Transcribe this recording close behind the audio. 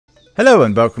Hello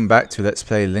and welcome back to Let's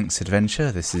Play Link's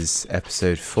Adventure. This is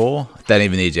episode 4. Don't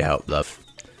even need your help, love.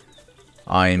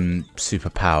 I'm super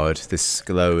powered. This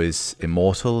glow is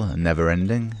immortal and never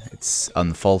ending. It's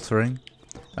unfaltering.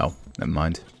 Oh, never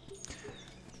mind.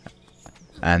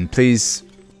 And please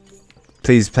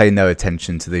pay no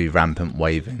attention to the rampant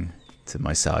waving to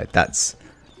my side. That's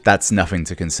nothing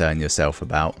to concern yourself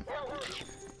about.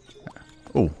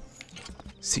 Oh,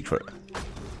 secret.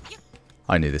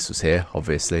 I knew this was here,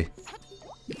 obviously.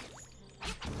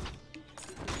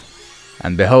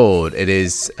 And behold, it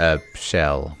is a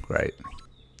shell. Great.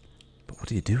 But what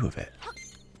do you do with it?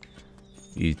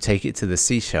 You take it to the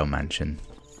seashell mansion.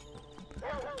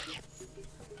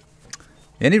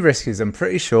 The only risk is I'm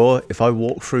pretty sure if I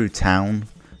walk through town,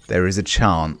 there is a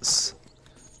chance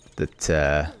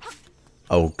that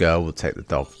old girl will take the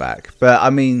dog back. But I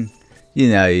mean,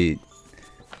 you know,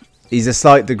 he's a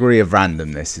slight degree of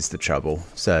randomness is the trouble.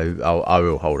 So I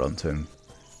will hold on to him.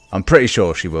 I'm pretty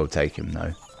sure she will take him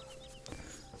though.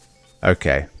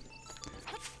 Okay.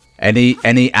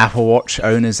 Any Apple Watch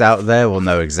owners out there will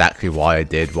know exactly why I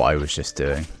did what I was just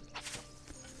doing.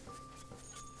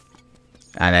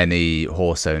 And any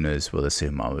horse owners will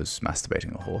assume I was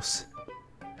masturbating a horse.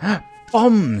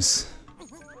 Bombs!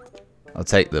 I'll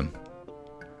take them.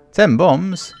 10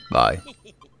 bombs? Bye.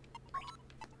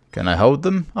 Can I hold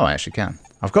them? Oh, I actually can.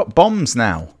 I've got bombs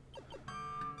now.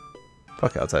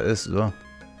 Fuck it, I'll take this as well.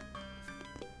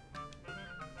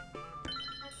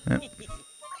 Yep.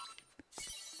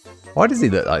 Why does he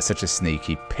look like such a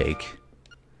sneaky pig?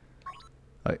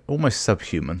 Like, almost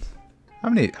subhuman. How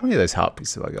many of those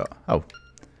heartbeats have I got? Oh,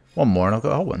 one more and I've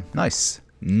got a whole one. Nice.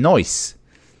 Nice.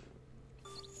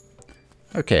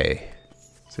 Okay.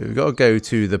 So we've got to go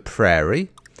to the prairie,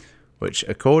 which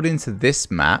according to this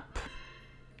map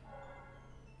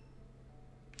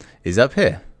is up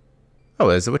here. Oh,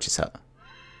 there's the witch's hut.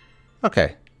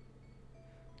 Okay.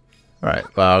 Alright,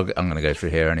 well, I'm going to go through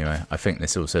here anyway. I think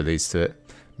this also leads to it.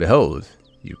 Behold,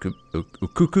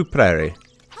 Ukuku Prairie.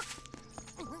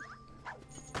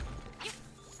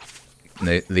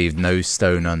 Leave no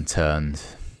stone unturned.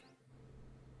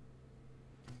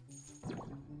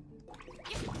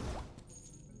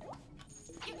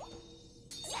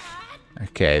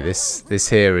 Okay, this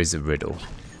here is a riddle.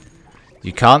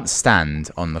 You can't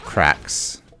stand on the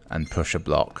cracks and push a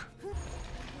block.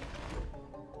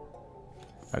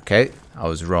 Okay, I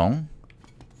was wrong.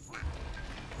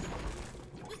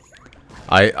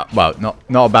 Well,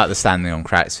 not about the standing on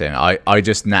cracks thing. I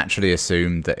just naturally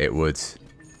assumed that it would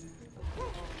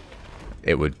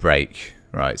break.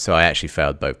 Right, so I actually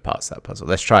failed both parts of that puzzle.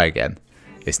 Let's try again.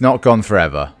 It's not gone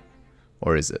forever.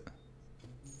 Or is it?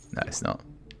 No, it's not.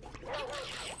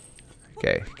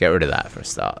 Okay, get rid of that for a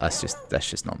start. That's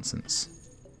just nonsense.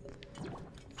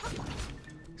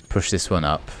 Let's push this one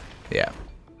up. Yeah.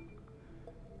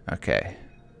 Okay.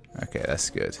 Okay, that's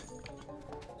good.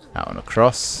 Out on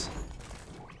across.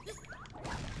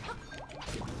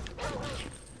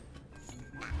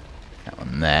 That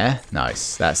one there.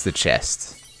 Nice. That's the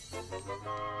chest.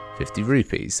 50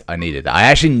 rupees. I needed that. I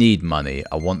actually need money.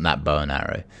 I want that bow and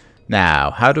arrow. Now,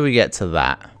 how do we get to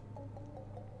that?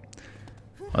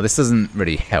 Well, this doesn't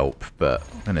really help, but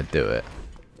I'm going to do it.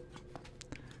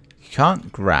 You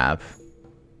can't grab.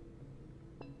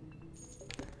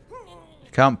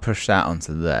 You can't push that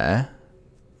onto there.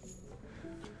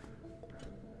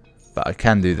 But I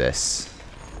can do this.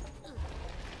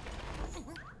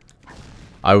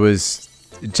 I was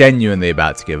genuinely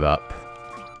about to give up.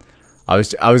 I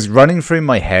was running through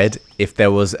my head if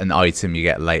there was an item you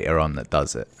get later on that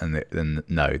does it, and then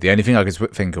no. The only thing I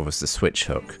could think of was the switch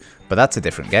hook, but that's a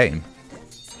different game.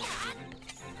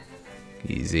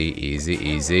 Easy, easy,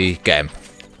 easy. Get him.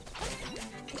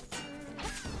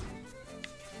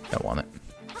 Don't want it.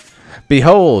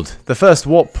 Behold, the first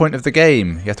warp point of the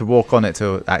game. You have to walk on it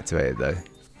to activate it, though.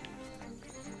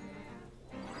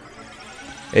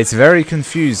 It's very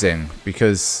confusing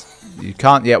because you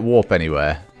can't yet warp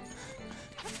anywhere.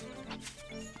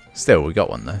 Still, we got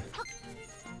one though.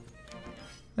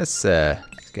 Let's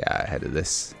get out ahead of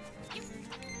this.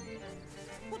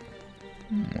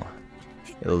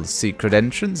 Little secret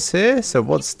entrance here. So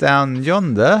what's down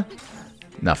yonder?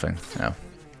 Nothing. No.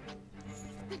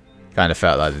 Kind of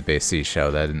felt like there'd be a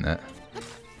seashell there, didn't it?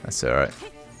 That's alright.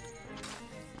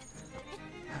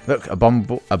 Look, a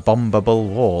bombable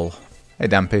wall. Hey,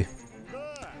 Dampy.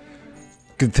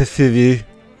 Good to see you.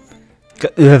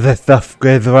 Get the other stuff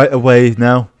graved right away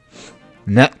now.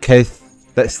 In that case,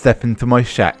 let's step into my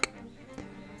shack.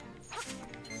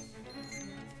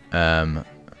 I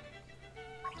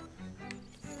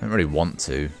don't really want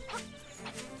to.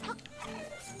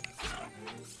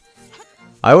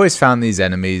 I always found these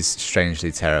enemies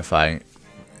strangely terrifying.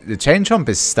 The chain chomp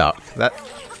is stuck.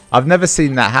 I've never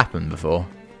seen that happen before.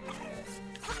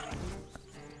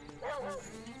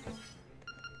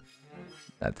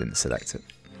 That didn't select it.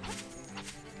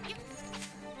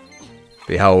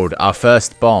 Behold, our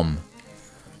first bomb.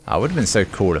 Oh, it would have been so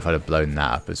cool if I'd have blown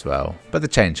that up as well. But the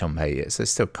chain chomp hate it, so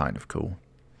it's still kind of cool.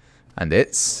 And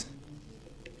it's...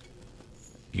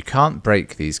 You can't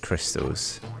break these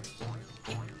crystals.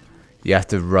 You have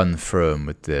to run through them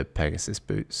with the Pegasus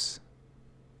boots.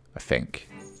 I think.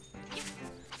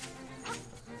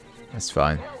 That's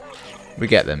fine. We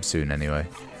get them soon anyway.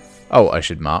 Oh, I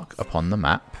should mark upon the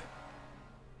map.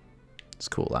 Let's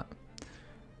call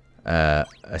that.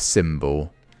 A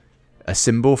symbol. A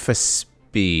symbol for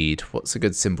speed. What's a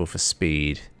good symbol for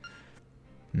speed?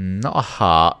 Not a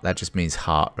heart. That just means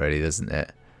heart, really, doesn't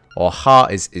it? Or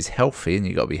heart is healthy, and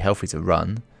you've got to be healthy to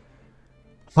run.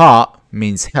 Heart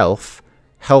means health.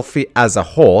 Healthy as a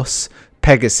horse.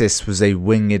 Pegasus was a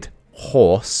winged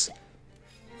horse.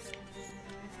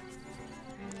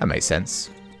 That makes sense.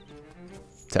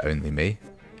 To only me.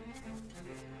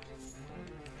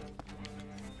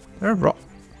 There a rock?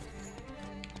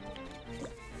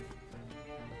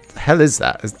 The hell is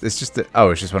that? It's just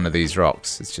oh, it's just one of these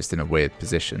rocks. It's just in a weird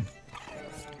position.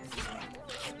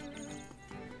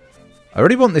 I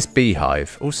really want this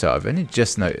beehive. Also, I've only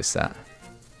just noticed that.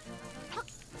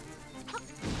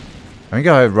 I think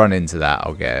if I run into that,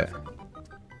 I'll get it.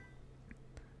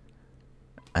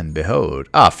 And behold.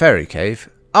 Ah, fairy cave.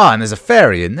 Ah, and there's a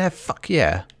fairy in there. Fuck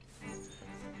yeah.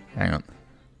 Hang on.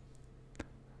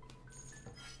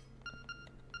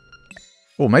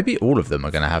 Well, maybe all of them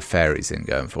are going to have fairies in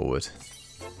going forward.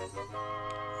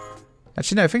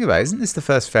 Actually, no, think about it. Isn't this the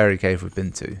first fairy cave we've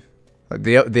been to? Like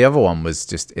the other one was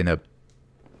just in a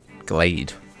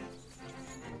glade.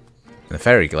 And the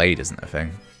fairy glade isn't a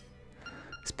thing.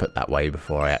 Let's put that way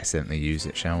before I accidentally use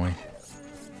it, shall we?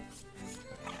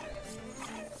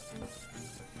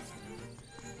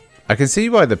 I can see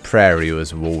why the prairie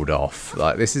was walled off.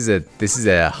 Like this is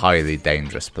a highly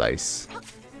dangerous place.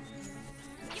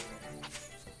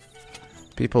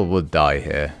 People would die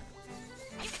here.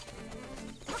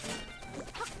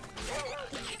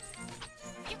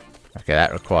 Okay,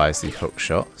 that requires the hook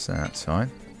shot, so that's fine.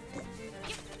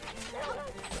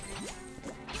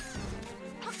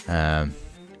 I'm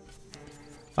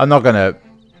not gonna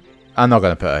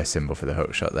put a symbol for the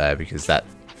hook shot there because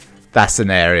that's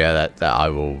an area that I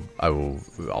will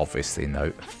obviously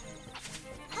note.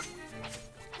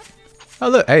 Oh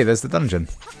look, hey, there's the dungeon.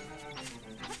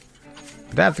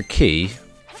 I don't have the key.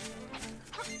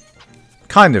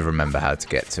 Kind of remember how to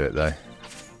get to it though.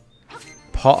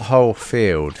 Pothole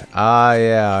Field. Ah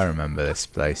yeah, I remember this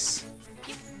place.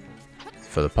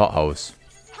 For the potholes.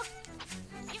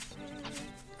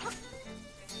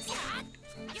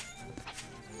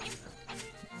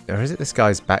 Or is it this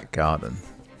guy's back garden?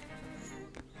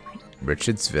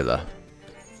 Richard's Villa.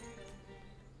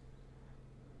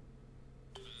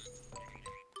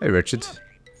 Hey Richard.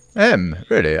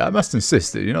 Really? I must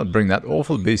insist that you not bring that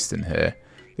awful beast in here.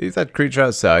 Leave that creature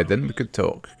outside, then we could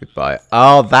talk. Goodbye.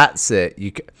 Oh, that's it.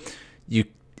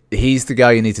 He's the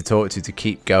guy you need to talk to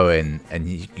keep going, and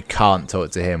you can't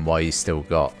talk to him while you still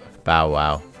got Bow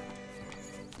Wow.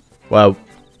 Well,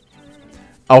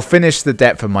 I'll finish the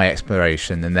depth of my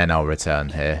exploration, and then I'll return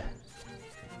here.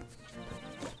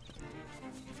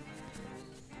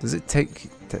 Does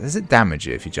it damage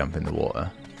you if you jump in the water?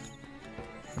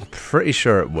 I'm pretty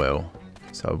sure it will,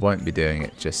 so I won't be doing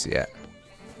it just yet.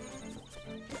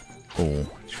 Oh, do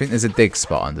you think there's a dig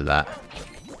spot under that?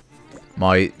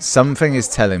 Something is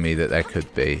telling me that there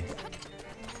could be.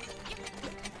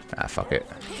 Ah, fuck it.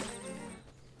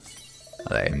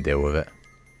 I'll let him deal with it.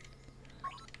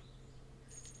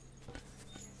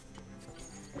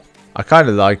 I kind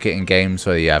of like it in games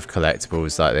where you have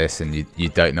collectibles like this and you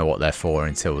don't know what they're for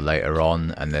until later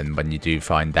on, and then when you do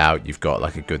find out, you've got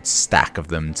like a good stack of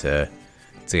them to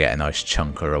get a nice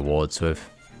chunk of rewards with.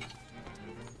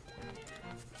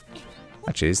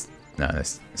 Actually, no,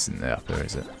 this isn't the upper,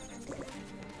 is it?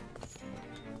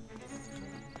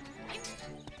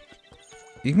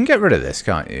 You can get rid of this,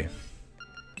 can't you?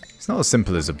 It's not as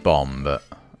simple as a bomb, but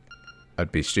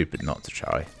I'd be stupid not to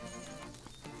try.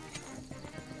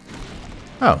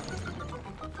 Oh.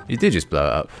 You did just blow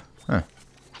it up. Huh.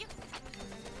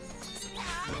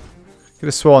 Could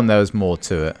have sworn there was more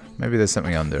to it. Maybe there's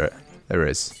something under it. There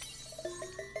is.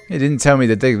 You didn't tell me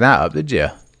to dig that up, did you?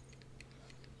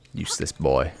 Useless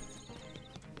boy.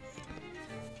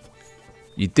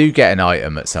 You do get an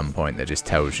item at some point that just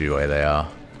tells you where they are.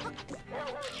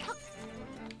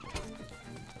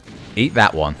 Eat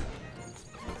that one.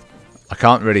 I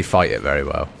can't really fight it very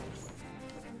well.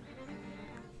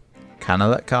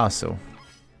 Canalet Castle.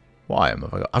 Why have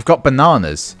I got? I've got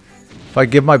bananas. If I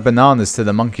give my bananas to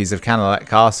the monkeys of Canalet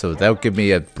Castle, they'll give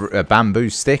me a bamboo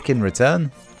stick in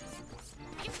return.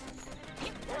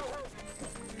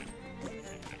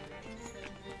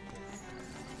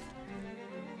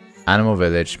 Animal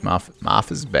Village,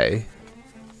 Martha's Bay.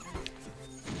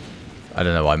 I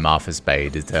don't know why Martha's Bay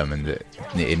determined that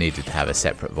it needed to have a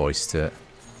separate voice to it.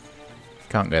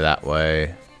 Can't go that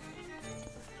way.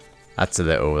 That's a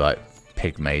little, like,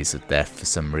 pig maze of death for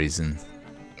some reason.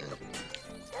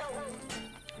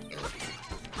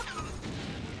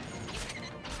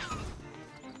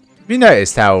 Have you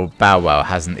noticed how Bow Wow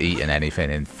hasn't eaten anything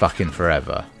in fucking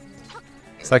forever?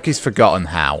 It's like he's forgotten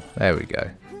how. There we go.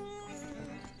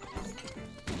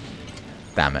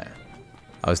 Damn it.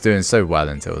 I was doing so well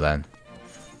until then.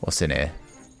 What's in here?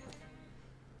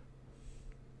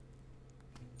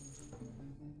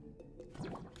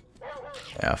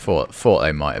 Yeah, I thought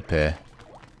they might appear.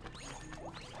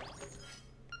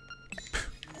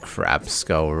 Crab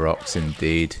skull rocks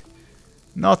indeed.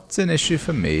 Not an issue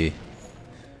for me.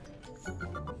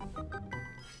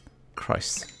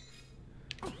 Christ.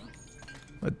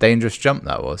 What a dangerous jump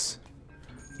that was.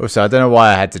 Also, I don't know why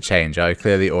I had to change. I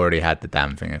clearly already had the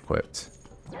damn thing equipped.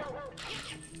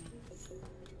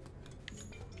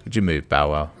 Could you move, Bow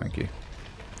Wow? Thank you.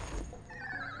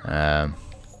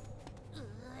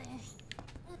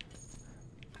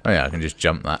 Oh yeah, I can just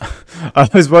jump that. I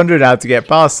was wondering how to get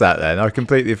past that then. I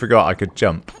completely forgot I could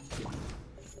jump.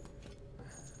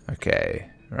 Okay,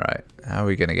 right. How are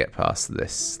we going to get past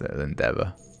this little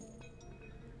endeavour?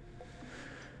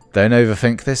 Don't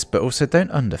overthink this, but also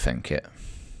don't underthink it.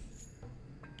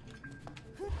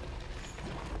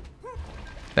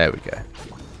 There we go.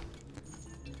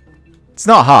 It's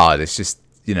not hard, it's just,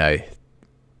 you know,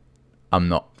 I'm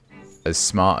not as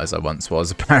smart as I once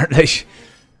was, apparently.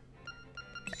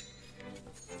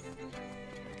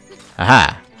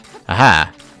 Aha!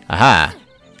 Aha! Aha!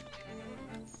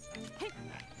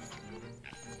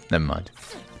 Never mind.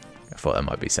 I thought there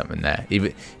might be something there.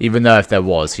 Even though if there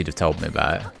was, he'd have told me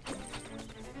about it.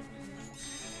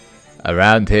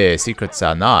 Around here, secrets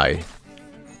are nigh.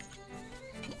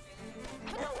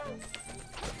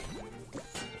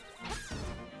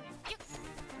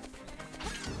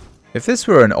 If this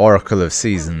were an Oracle of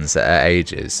Seasons at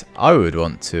ages, I would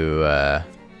want to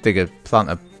plant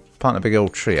a big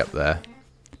old tree up there.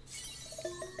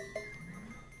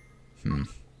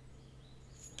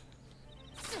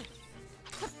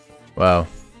 Well,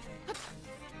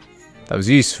 that was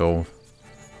useful.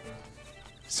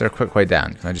 Is there a quick way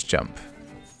down? Can I just jump?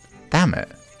 Damn it.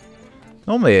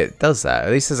 Normally it does that.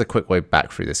 At least there's a quick way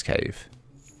back through this cave.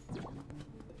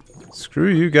 Screw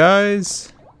you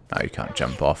guys. Oh, you can't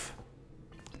jump off.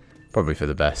 Probably for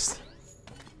the best.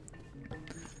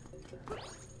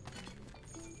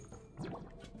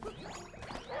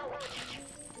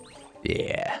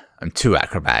 Yeah, I'm too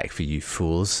acrobatic for you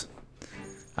fools.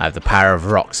 I have the power of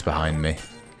rocks behind me.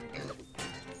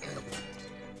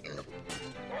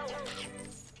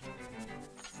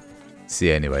 It's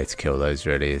the only way to kill those,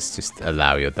 really, is just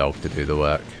allow your dog to do the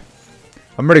work.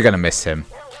 I'm really going to miss him.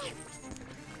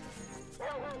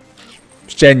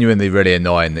 It's genuinely really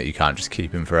annoying that you can't just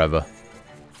keep him forever.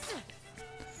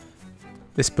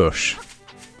 This bush.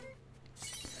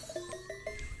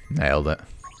 Nailed it.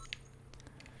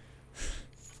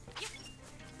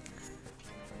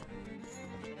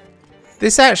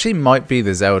 This actually might be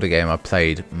the Zelda game I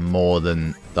played more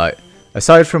than, like,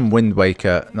 aside from Wind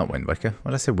Waker, not Wind Waker, what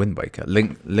did I say, Wind Waker?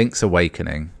 Link's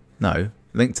Awakening. No,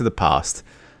 Link to the Past.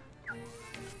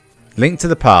 Link to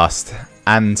the Past,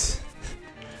 and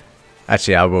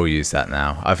actually I will use that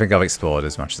now. I think I've explored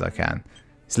as much as I can.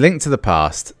 It's Link to the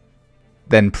Past,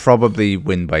 then probably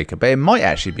Wind Waker, but it might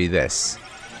actually be this.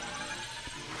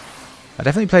 I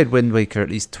definitely played Wind Waker at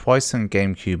least twice on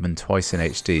GameCube and twice in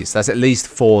HD, so that's at least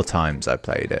 4 times I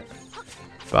played it.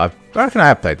 But I reckon I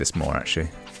have played this more, actually.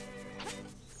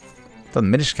 I've done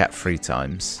Minish Cap 3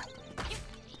 times. I'm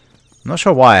not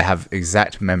sure why I have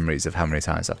exact memories of how many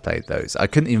times I've played those. I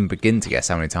couldn't even begin to guess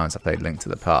how many times I played Link to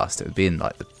the Past. It would be in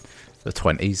like the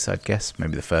 20s, I'd guess,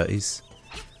 maybe the 30s.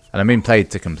 And I mean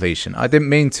played to completion. I didn't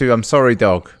mean to, I'm sorry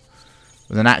dog. It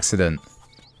was an accident.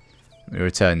 Let me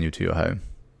return you to your home.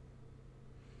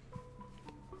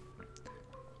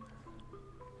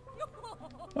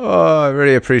 Oh, I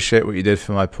really appreciate what you did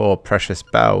for my poor precious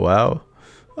Bow Wow.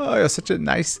 Oh, you're such a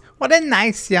nice... What a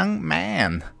nice young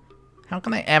man. How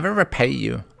can I ever repay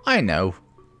you? I know.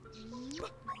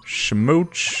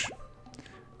 Schmooch.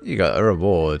 You got a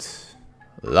reward.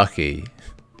 Lucky.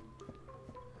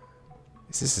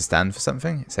 Is this a stand for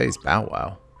something? It says Bow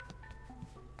Wow.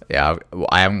 Yeah,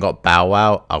 I haven't got Bow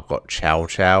Wow. I've got Chow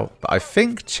Chow. But I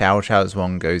think Chow Chow's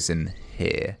one goes in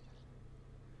here.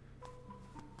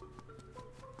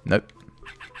 Nope.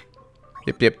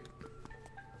 Yep.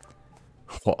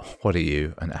 What are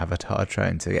you? An avatar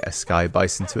trying to get a sky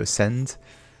bison to ascend?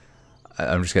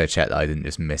 I'm just going to check that I didn't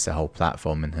just miss a whole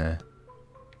platform in here.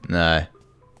 No.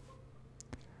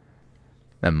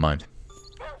 Never mind.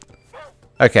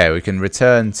 Okay, we can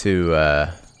return to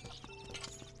the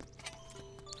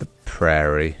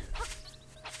prairie.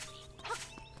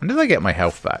 When did I get my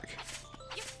health back?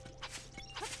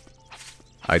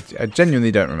 I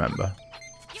genuinely don't remember.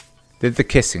 Did the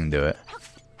kissing do it?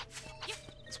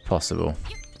 It's possible.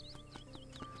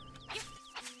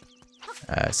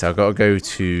 So I've got to go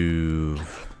to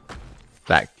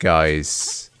that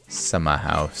guy's summer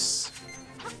house.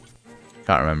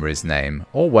 Can't remember his name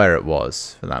or where it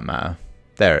was for that matter.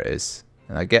 There it is.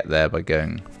 And I get there by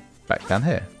going back down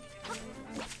here.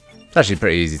 It's actually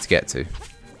pretty easy to get to.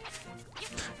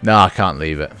 No, I can't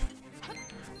leave it.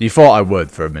 You thought I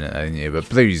would for a minute, didn't you? But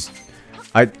blues,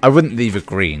 I wouldn't leave a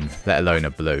green, let alone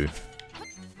a blue.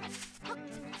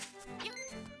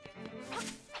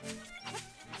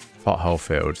 Pothole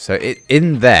field. So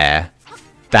in there,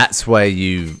 that's where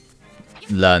you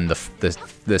learn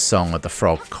the song of the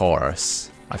frog chorus,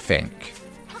 I think.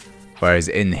 Whereas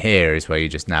in here is where you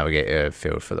just navigate a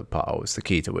field full of potholes, the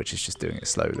key to which is just doing it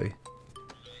slowly.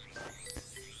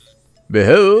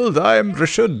 Behold, I am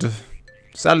Rishud.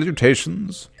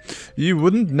 Salutations. You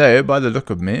wouldn't know by the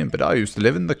look of me, but I used to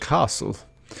live in the castle.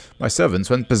 My servants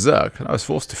went berserk, and I was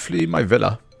forced to flee my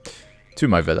villa. To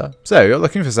my villa. So, you're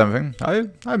looking for something.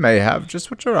 I may have just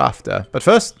what you're after. But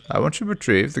first, I want you to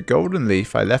retrieve the golden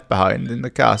leaf I left behind in the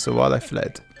castle while I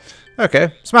fled.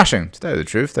 Okay, smashing. To tell you the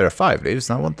truth, there are 5 leaves,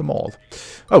 and I want them all.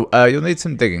 Oh, you'll need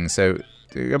some digging, so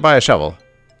go buy a shovel.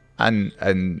 And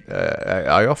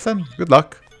are you off then? Good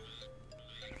luck.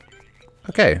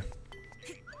 Okay.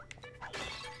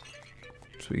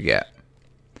 What do we get?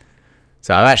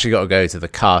 So I've actually got to go to the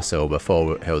castle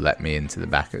before he'll let me into the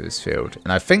back of this field.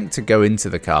 And I think to go into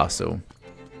the castle...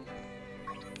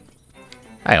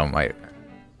 Hang on, wait.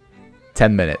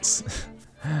 10 minutes.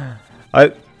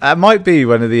 That might be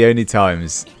one of the only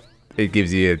times it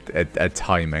gives you a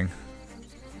timing.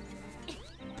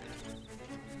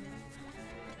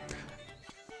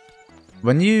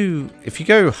 If you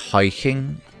go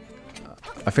hiking,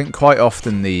 I think quite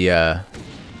often they'll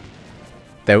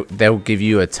give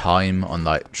you a time on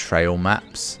like trail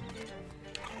maps.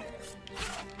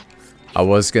 I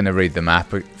was gonna read the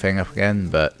map thing up again,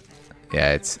 but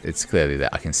yeah, it's clearly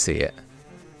that I can see it.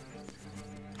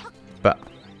 But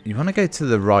you want to go to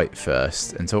the right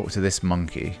first and talk to this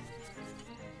monkey,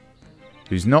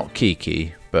 who's not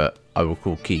Kiki, but I will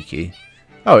call Kiki.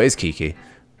 Oh, it is Kiki.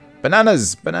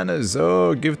 Bananas, bananas.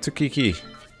 Oh, give to Kiki.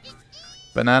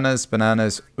 Bananas,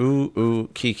 bananas. Ooh, ooh,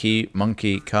 Kiki,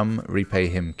 monkey, come repay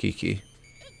him, Kiki.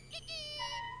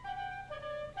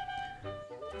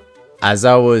 As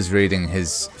I was reading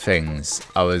his things,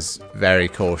 I was very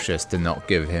cautious to not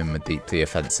give him a deeply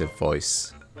offensive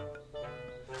voice.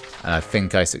 And I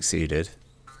think I succeeded.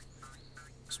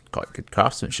 It's quite good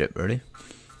craftsmanship, really.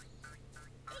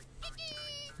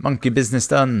 Monkey business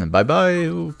done. Bye-bye,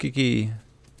 ooh, Kiki.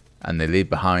 And they leave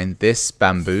behind this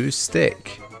bamboo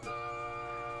stick.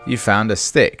 You found a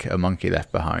stick a monkey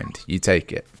left behind. You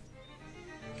take it.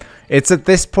 It's at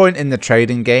this point in the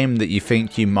trading game that you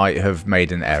think you might have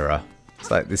made an error. It's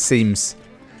like this seems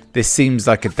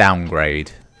like a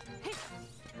downgrade.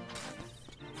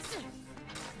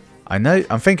 I know,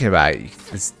 I'm thinking about it.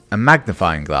 It's a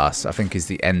magnifying glass, I think, is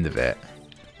the end of it.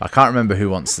 I can't remember who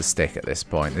wants the stick at this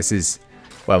point. This is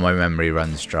where my memory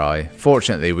runs dry.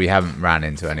 Fortunately, we haven't ran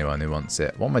into anyone who wants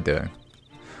it. What am I doing?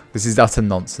 This is utter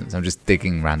nonsense. I'm just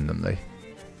digging randomly.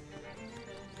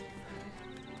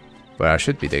 Where I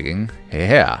should be digging.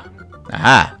 Here.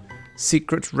 Aha!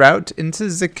 Secret route into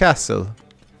the castle.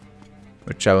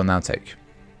 Which I will now take.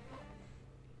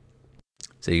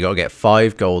 So you gotta get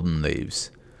 5 golden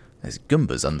leaves. There's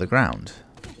Goombas underground.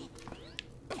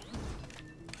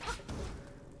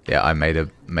 Yeah, I made a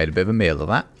bit of a meal of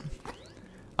that.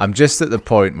 I'm just at the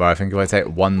point where I think if I take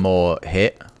one more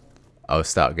hit, I'll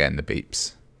start getting the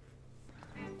beeps.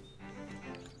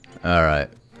 Alright.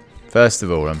 First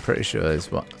of all, I'm pretty sure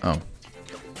there's one. Oh.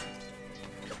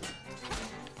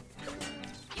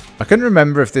 I couldn't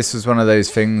remember if this was one of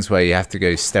those things where you have to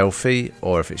go stealthy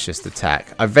or if it's just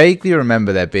attack. I vaguely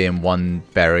remember there being one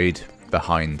buried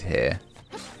behind here.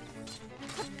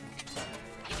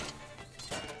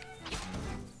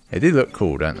 They do look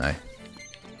cool, don't they?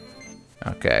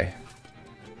 Okay.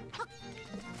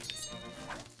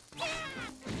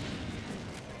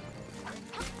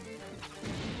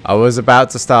 I was about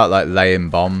to start like laying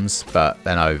bombs, but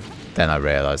then I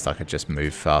realised I could just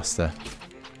move faster.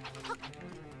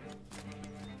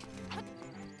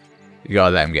 You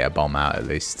gotta let him get a bomb out at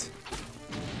least.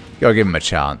 You gotta give him a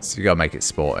chance. You gotta make it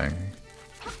sporting.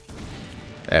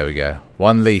 There we go.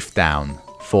 1 leaf down.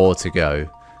 4 to go.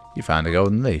 You found a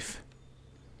golden leaf.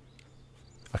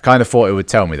 I kind of thought it would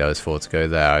tell me there was 4 to go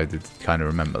there. I did kind of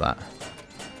remember that.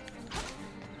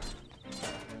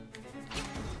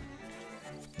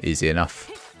 Easy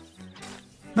enough.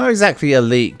 Not exactly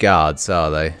elite guards, are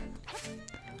they?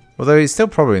 Although he's still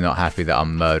probably not happy that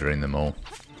I'm murdering them all.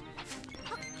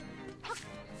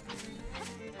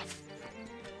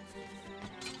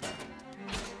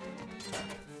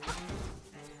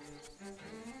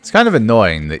 It's kind of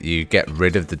annoying that you get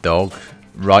rid of the dog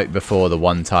right before the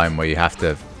one time where you have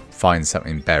to find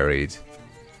something buried.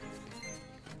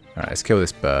 Alright, let's kill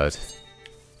this bird.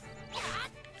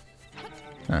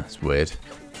 That's weird.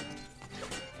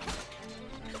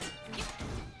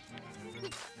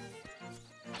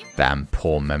 Damn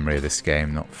poor memory of this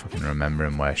game, not fucking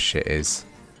remembering where shit is.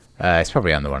 It's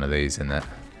probably under one of these, isn't it?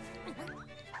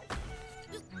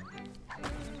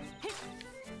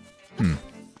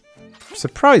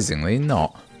 Surprisingly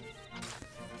not.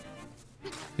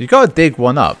 You gotta dig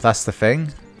one up, that's the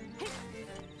thing.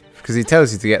 Because he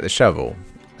tells you to get the shovel.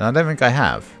 And I don't think I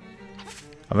have.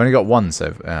 I've only got one,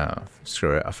 so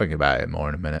screw it. I'll think about it more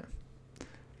in a minute.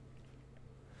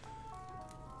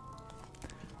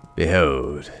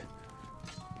 Behold.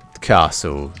 The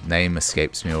castle. Name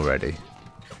escapes me already.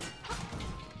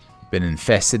 Been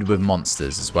infested with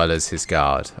monsters as well as his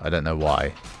guard. I don't know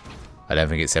why. I don't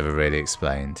think it's ever really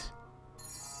explained.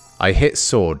 I hit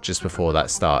sword just before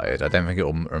that started. I don't think it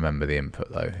will remember the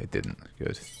input though. It didn't.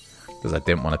 Good. Because I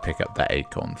didn't want to pick up that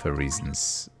acorn for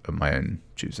reasons of my own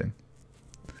choosing.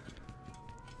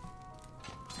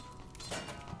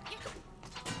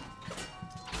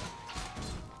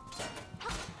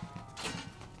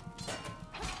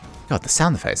 God, the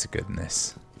sound effects are good in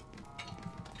this.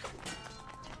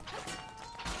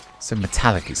 So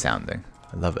metallic-y sounding.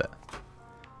 I love it.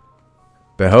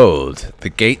 Behold, the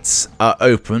gates are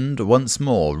opened once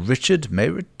more. Richard may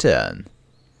return.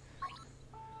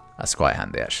 That's quite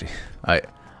handy, actually.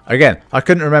 Again, I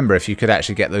couldn't remember if you could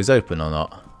actually get those open or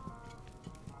not.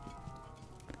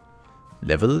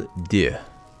 Level 2.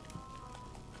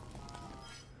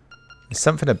 There's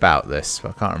something about this,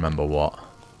 but I can't remember what.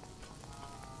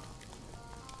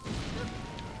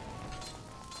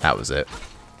 That was it.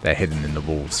 They're hidden in the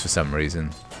walls for some reason.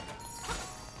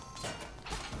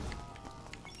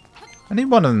 Only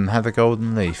one of them had a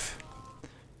golden leaf.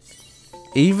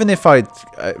 Even if I'd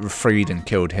freed and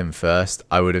killed him first,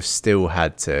 I would have still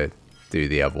had to do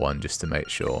the other one just to make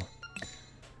sure.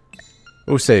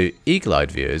 Also,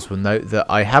 eagle-eyed viewers will note that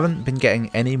I haven't been getting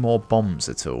any more bombs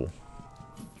at all.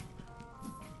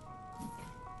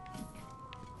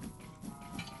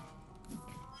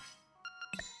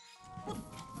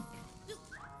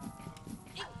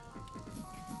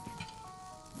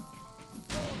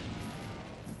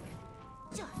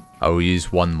 I will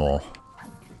use one more.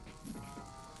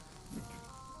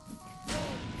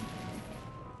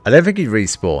 I don't think he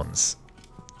respawns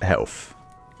health,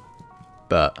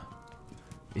 but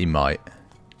he might.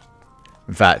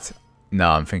 In fact,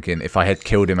 no, I'm thinking if I had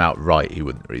killed him outright, he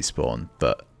wouldn't respawn,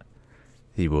 but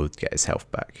he will get his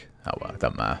health back. Oh well, it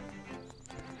doesn't matter.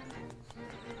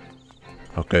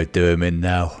 I'll go do him in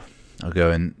now. I'll go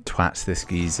and twat this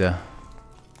geezer.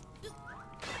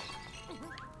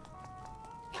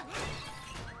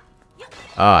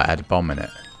 Ah, it had a bomb in it.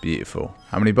 Beautiful.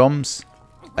 How many bombs?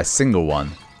 A single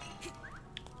one.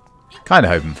 Kind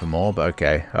of hoping for more, but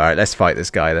okay. Alright, let's fight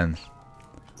this guy then.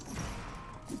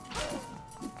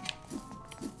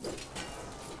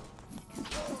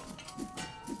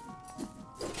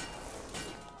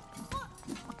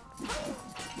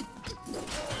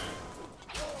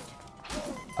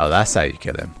 Oh, that's how you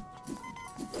kill him.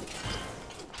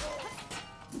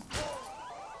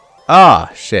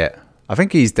 Ah, shit. I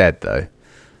think he's dead though.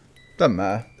 Doesn't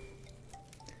matter.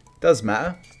 Does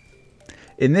matter.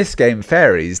 In this game,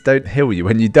 fairies don't heal you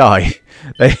when you die.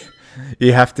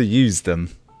 You have to use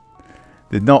them.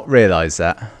 Did not realise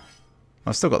that.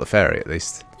 I've still got the fairy at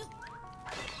least.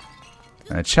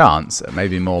 And a chance at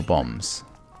maybe more bombs.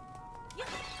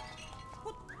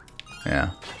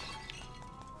 Yeah.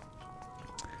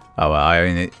 Oh well, I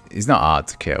mean, he's not hard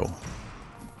to kill.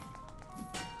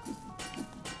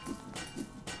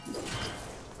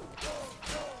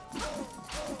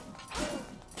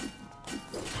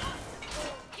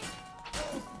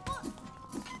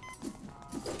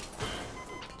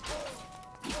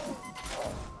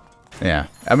 Yeah,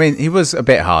 I mean, he was a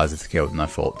bit harder to kill than I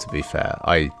thought, to be fair.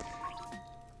 I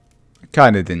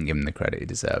kind of didn't give him the credit he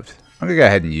deserved. I'm going to go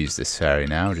ahead and use this fairy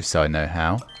now, just so I know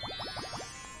how.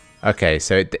 Okay,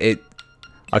 so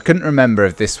I couldn't remember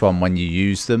if this one, when you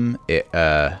use them, it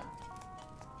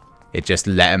just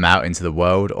let them out into the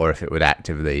world, or if it would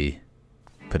actively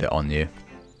put it on you.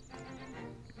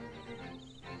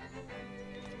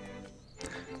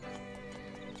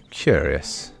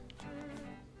 Curious.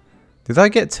 Did I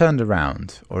get turned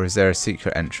around, or is there a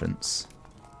secret entrance?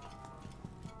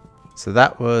 So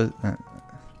that was... no,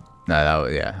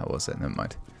 that was it. Never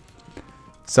mind.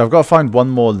 So I've got to find one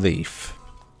more leaf.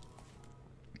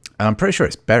 And I'm pretty sure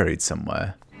it's buried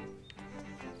somewhere.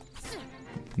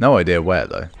 No idea where,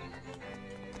 though.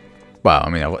 Well, I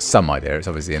mean, I've got some idea. It's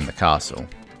obviously in the castle.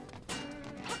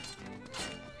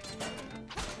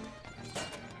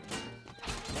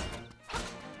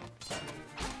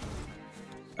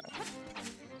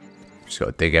 Just got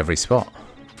to dig every spot.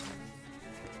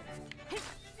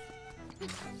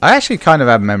 I actually kind of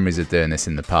have memories of doing this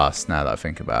in the past, now that I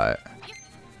think about it.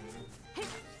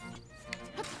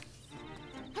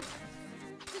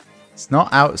 It's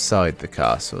not outside the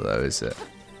castle, though, is it?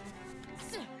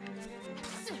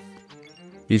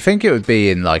 You'd think it would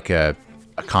be in, like, a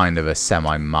kind of a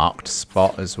semi-marked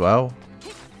spot as well.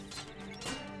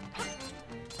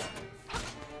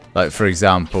 Like, for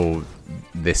example,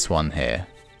 this one here.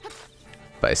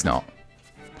 But it's not.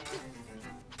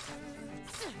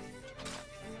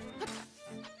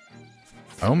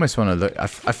 I almost want to look... I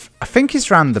think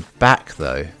it's around the back,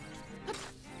 though.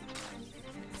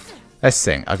 Let's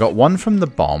think. I got one from the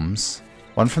bombs,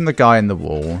 one from the guy in the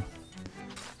wall,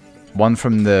 one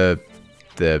from the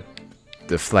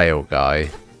flail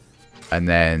guy, and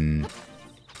then...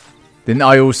 Didn't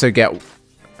I also get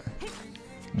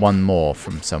one more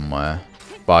from somewhere?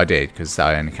 Well, I did, because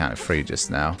I only counted 3 just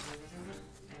now.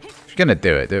 If you're going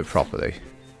to do it properly.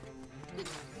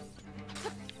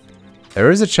 There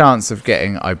is a chance of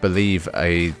getting, I believe,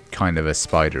 a kind of a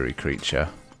spidery creature.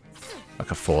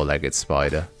 Like a 4-legged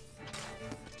spider.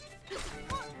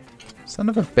 Son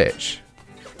of a bitch.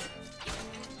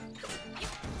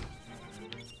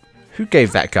 Who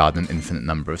gave that guard an infinite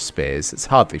number of spears? It's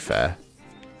hardly fair.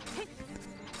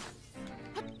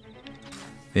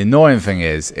 The annoying thing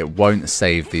is, it won't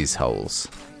save these holes.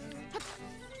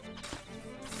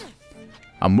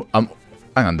 Hang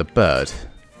on, the bird.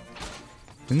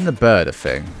 Isn't the bird a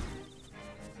thing?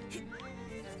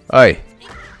 Oi!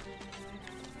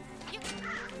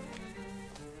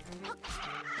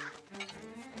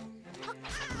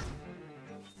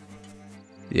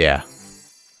 Yeah.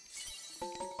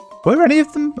 Were any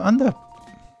of them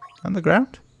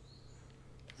underground?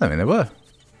 I mean, they were.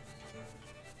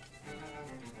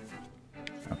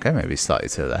 Okay, maybe slightly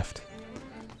to the left.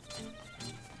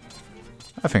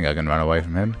 I think I can run away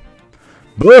from him.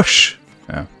 Bush!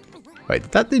 Oh. Wait,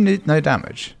 did that do no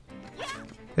damage?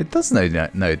 It does no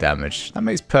damage. That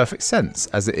makes perfect sense,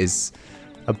 as it is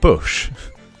a bush.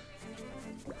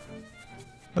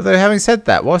 Although, having said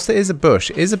that, whilst it is a bush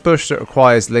that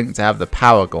requires Link to have the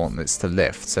power gauntlets to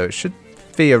lift, so it should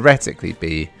theoretically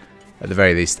be, at the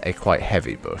very least, a quite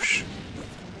heavy bush.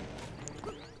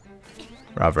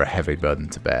 Rather a heavy burden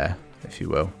to bear, if you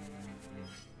will.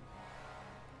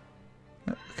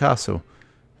 The castle.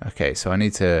 Okay, so I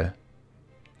need to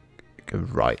go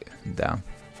right and down.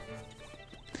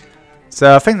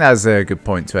 So I think that was a good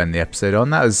point to end the episode on.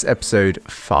 That was episode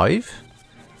 5.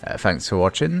 Thanks for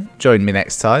watching. Join me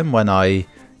next time when I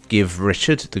give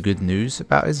Richard the good news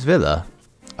about his villa.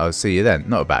 I'll see you then.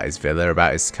 Not about his villa,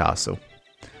 about his castle.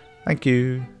 Thank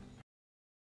you.